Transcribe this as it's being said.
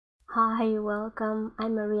Hi, welcome.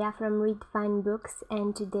 I'm Maria from Read Fine Books,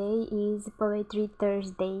 and today is Poetry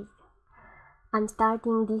Thursdays. I'm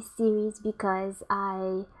starting this series because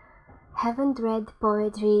I haven't read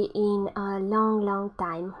poetry in a long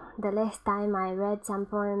time. The last time I read some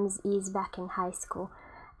poems is back in high school,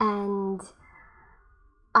 and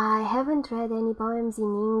I haven't read any poems in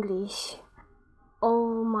English.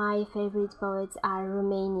 All my favorite poets are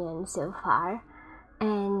Romanian so far,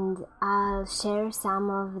 and I'll share some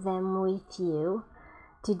of them with you.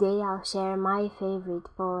 Today I'll share my favorite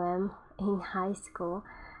poem in high school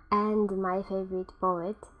and my favorite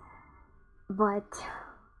poet, but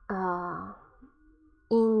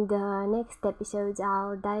in the next episodes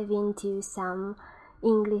I'll dive into some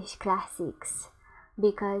English classics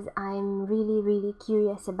because I'm really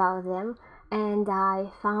curious about them, and I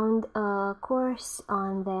found a course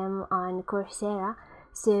on them on Coursera,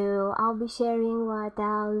 so I'll be sharing what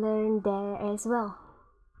I'll learn there as well.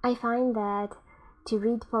 I find that to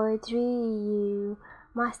read poetry you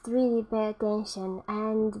must really pay attention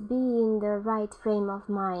and be in the right frame of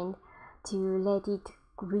mind to let it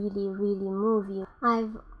really move you.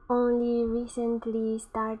 I've only recently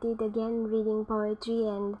started again reading poetry,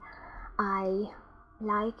 and I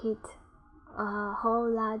like it a whole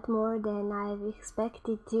lot more than I've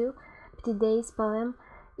expected to. Today's poem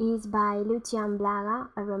is by Lucian Blaga,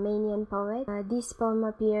 a Romanian poet. This poem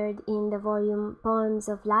appeared in the volume Poems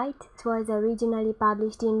of Light. It was originally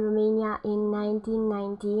published in Romania in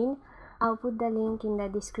 1919. I'll put the link in the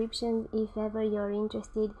description if ever you're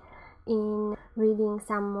interested in reading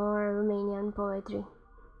some more Romanian poetry.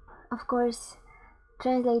 Of course,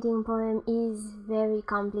 translating poem is very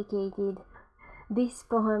complicated. This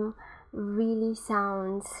poem really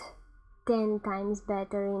sounds 10 times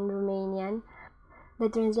better in Romanian. The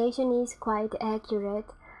translation is quite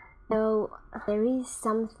accurate, though there is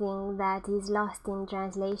something that is lost in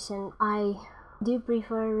translation. I do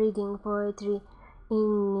prefer reading poetry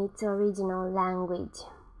in its original language.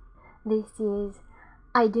 This is: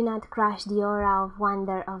 I do not crush the aura of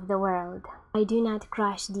wonder of the world. I do not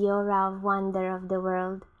crush the aura of wonder of the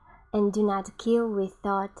world, and do not kill with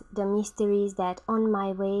thought the mysteries that on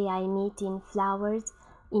my way I meet in flowers,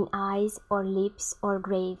 in eyes or lips or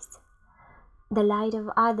graves. The light of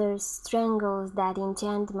others strangles that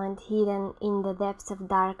enchantment hidden in the depths of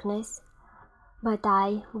darkness, but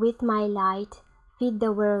I, with my light, feed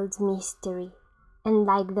the world's mystery, and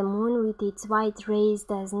like the moon with its white rays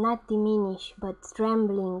does not diminish but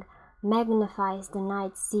trembling magnifies the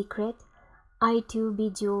night's secret, I too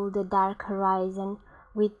bejewel the dark horizon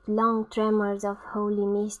with long tremors of holy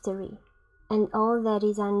mystery, and all that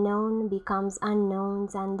is unknown becomes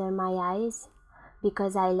unknowns under my eyes,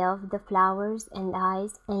 because I love the flowers and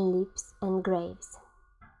eyes and lips and graves.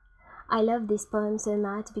 I love this poem so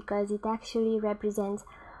much because it actually represents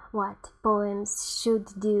what poems should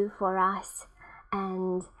do for us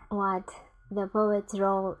and what the poet's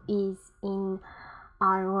role is in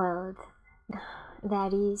our world.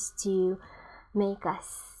 That is to make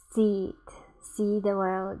us see it, see the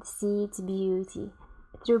world, see its beauty.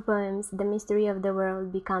 Through poems, the mystery of the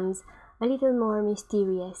world becomes a little more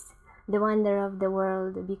mysterious. The wonder of the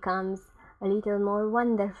world becomes a little more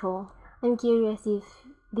wonderful. I'm curious if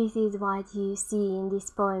this is what you see in this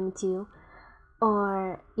poem too,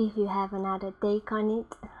 or if you have another take on it.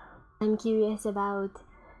 I'm curious about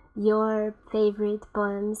your favorite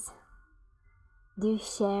poems. Do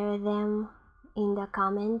share them in the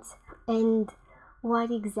comments, and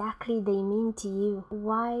what exactly they mean to you.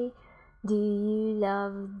 Why do you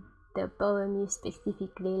love the poem you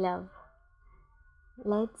specifically love?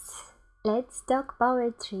 Let's talk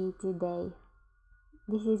poetry today.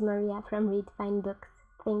 This is Maria from Read Fine Books.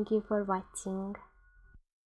 Thank you for watching.